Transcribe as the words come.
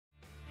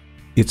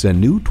It's a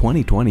new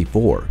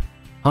 2024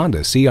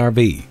 Honda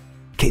CR-V.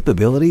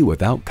 Capability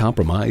without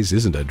compromise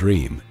isn't a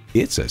dream,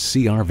 it's a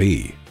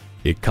CR-V.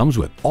 It comes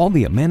with all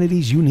the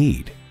amenities you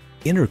need.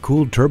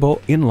 Intercooled turbo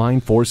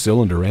inline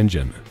 4-cylinder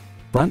engine,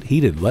 front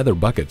heated leather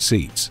bucket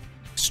seats,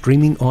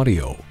 streaming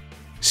audio,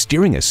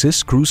 steering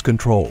assist cruise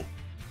control,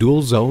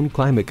 dual zone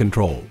climate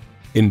control,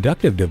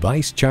 inductive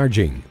device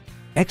charging,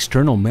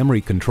 external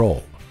memory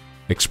control,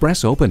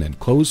 express open and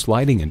close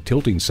sliding and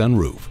tilting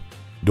sunroof,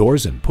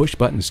 doors and push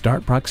button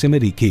start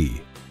proximity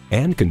key,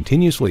 and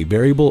continuously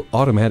variable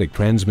automatic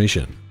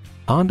transmission.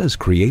 Honda's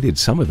created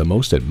some of the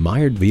most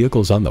admired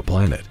vehicles on the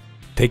planet.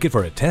 Take it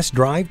for a test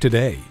drive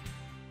today.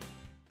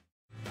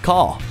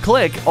 Call,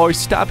 click, or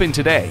stop in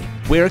today.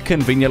 We're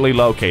conveniently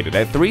located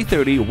at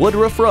 330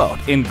 Woodruff Road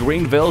in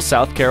Greenville,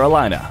 South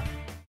Carolina.